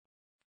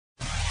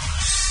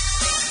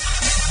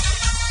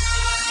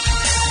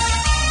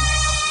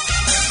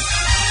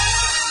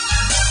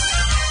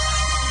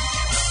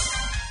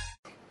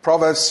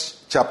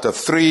Proverbs chapter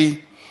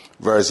 3,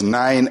 verse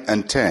 9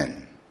 and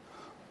 10.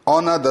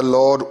 Honor the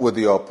Lord with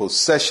your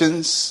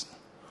possessions,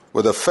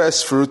 with the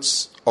first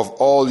fruits of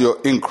all your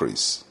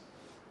increase.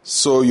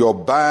 So your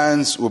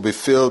barns will be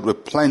filled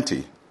with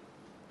plenty,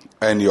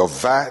 and your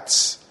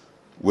vats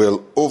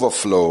will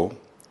overflow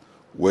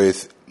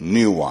with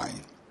new wine.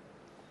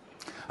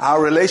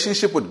 Our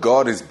relationship with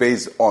God is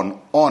based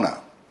on honor.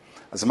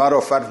 As a matter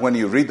of fact, when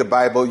you read the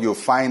Bible, you'll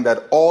find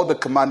that all the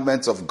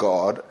commandments of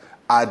God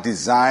are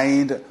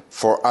designed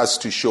for us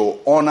to show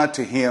honor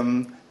to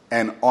Him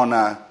and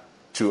honor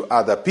to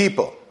other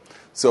people.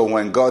 So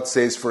when God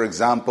says, for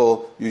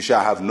example, you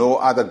shall have no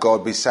other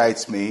God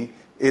besides me,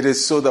 it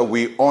is so that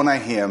we honor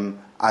Him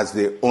as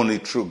the only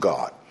true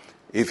God.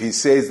 If He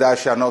says, thou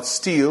shalt not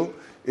steal,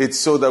 it's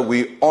so that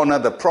we honor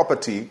the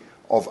property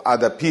of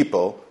other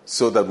people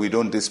so that we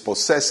don't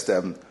dispossess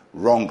them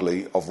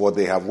wrongly of what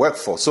they have worked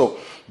for. So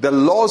the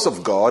laws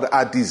of God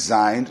are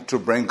designed to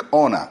bring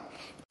honor.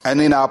 And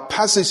in our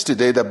passage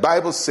today, the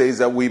Bible says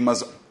that we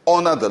must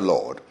honor the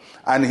Lord.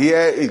 And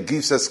here it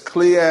gives us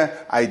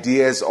clear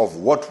ideas of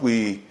what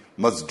we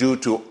must do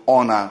to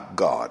honor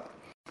God.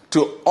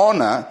 To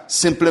honor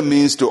simply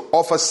means to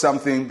offer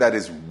something that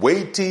is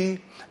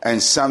weighty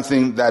and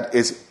something that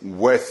is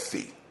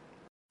worthy.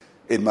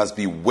 It must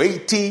be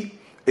weighty.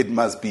 It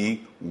must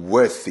be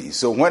worthy.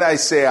 So when I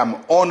say I'm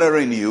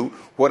honoring you,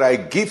 what I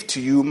give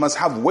to you must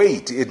have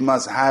weight. It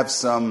must have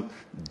some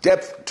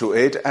depth to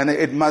it, and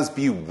it must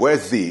be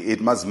worthy.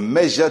 It must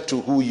measure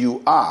to who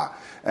you are.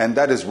 And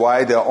that is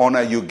why the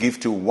honor you give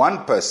to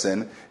one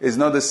person is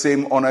not the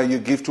same honor you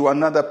give to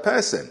another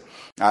person.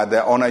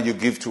 The honor you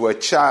give to a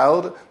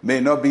child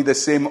may not be the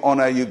same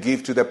honor you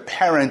give to the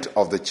parent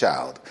of the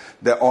child.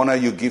 The honor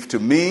you give to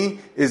me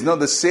is not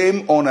the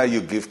same honor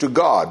you give to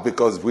God,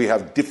 because we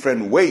have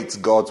different weights.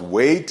 God's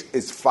weight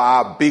is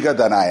far bigger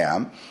than I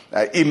am,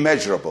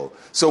 immeasurable.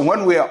 So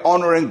when we are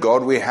honoring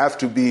God, we have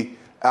to be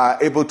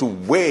able to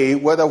weigh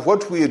whether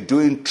what we are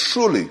doing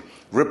truly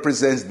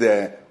represents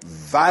the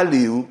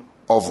value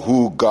of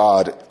who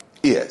God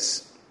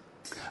is.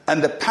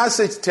 And the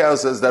passage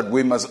tells us that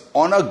we must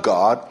honor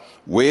God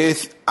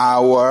with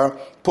our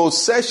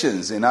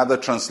possessions. In other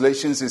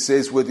translations, it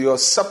says with your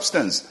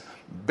substance.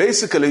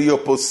 Basically, your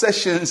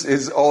possessions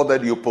is all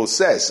that you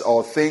possess,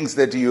 or things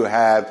that you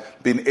have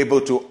been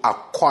able to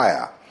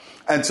acquire.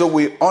 And so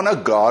we honor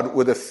God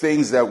with the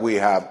things that we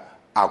have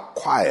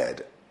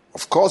acquired.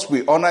 Of course,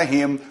 we honor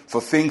Him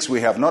for things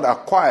we have not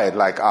acquired,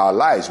 like our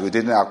lives. We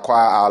didn't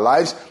acquire our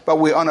lives, but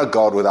we honor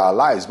God with our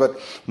lives. But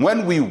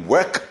when we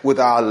work with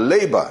our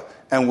labor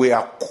and we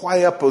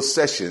acquire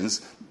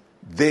possessions,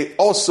 they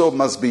also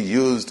must be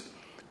used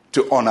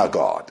to honor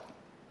God.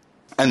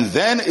 And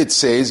then it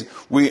says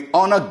we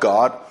honor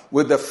God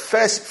with the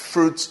first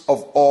fruits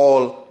of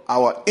all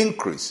our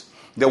increase.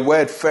 The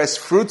word first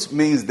fruits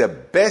means the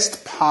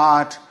best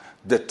part,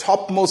 the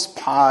topmost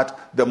part,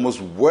 the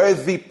most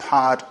worthy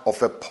part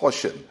of a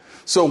portion.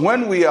 So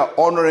when we are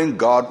honoring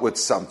God with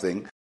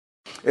something,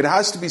 it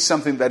has to be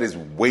something that is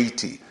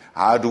weighty.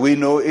 How do we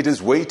know it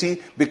is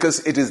weighty?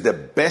 Because it is the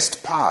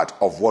best part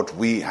of what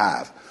we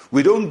have.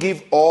 We don't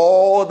give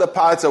all the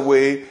parts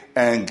away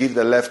and give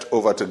the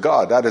leftover to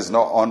God. That is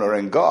not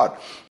honoring God.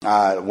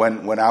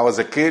 When I was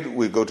a kid,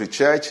 we go to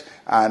church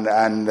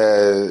and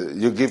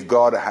you give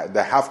God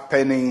the half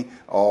penny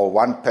or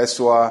 1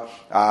 peso,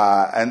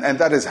 and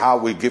that is how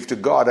we give to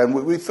God. And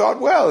we thought,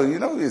 well,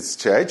 it's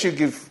church. You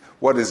give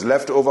what is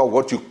left over.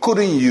 What you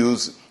couldn't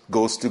use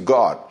goes to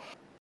God.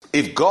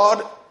 If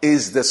God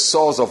is the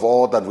source of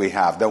all that we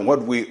have, then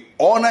what we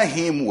honor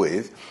Him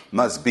with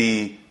must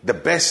be the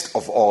best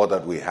of all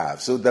that we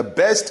have. So the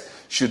best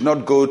should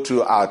not go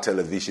to our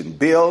television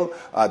bill.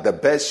 The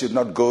best should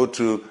not go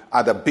to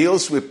other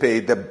bills we pay.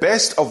 The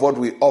best of what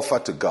we offer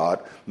to God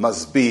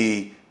must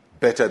be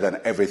better than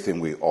everything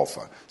we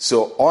offer.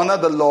 So honor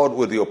the Lord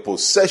with your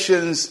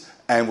possessions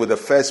and with the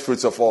first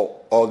fruits of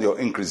all your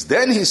increase.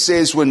 Then He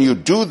says when you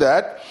do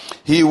that,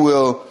 He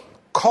will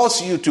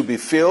cause you to be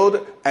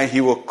filled, and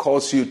He will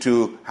cause you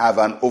to have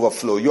an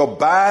overflow. Your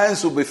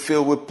barns will be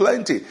filled with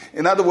plenty.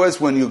 In other words,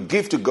 when you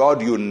give to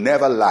God, you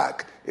never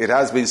lack. It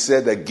has been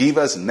said that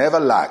givers never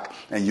lack,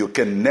 and you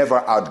can never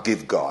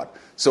outgive God.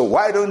 So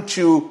why don't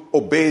you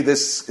obey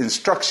this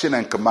instruction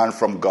and command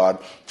from God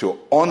to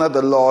honor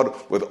the Lord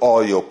with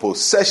all your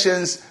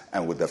possessions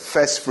and with the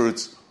first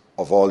fruits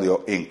of all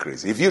your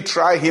increase? If you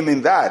try Him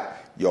in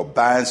that, your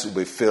barns will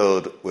be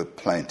filled with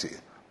plenty.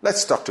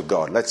 Let's talk to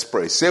God. Let's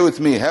pray. Say with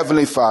me,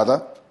 Heavenly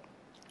Father,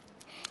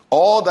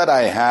 all that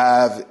I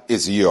have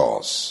is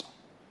yours.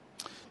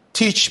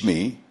 Teach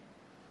me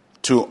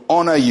to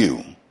honor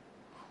you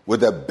with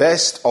the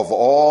best of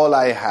all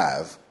I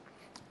have.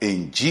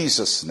 In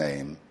Jesus'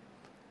 name,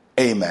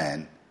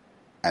 amen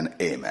and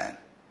amen.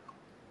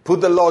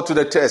 Put the Lord to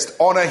the test.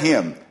 Honor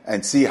Him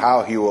and see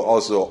how He will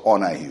also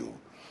honor you.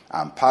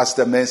 I'm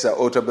Pastor Mensa,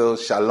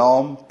 Otabil.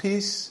 Shalom,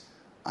 peace,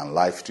 and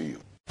life to you.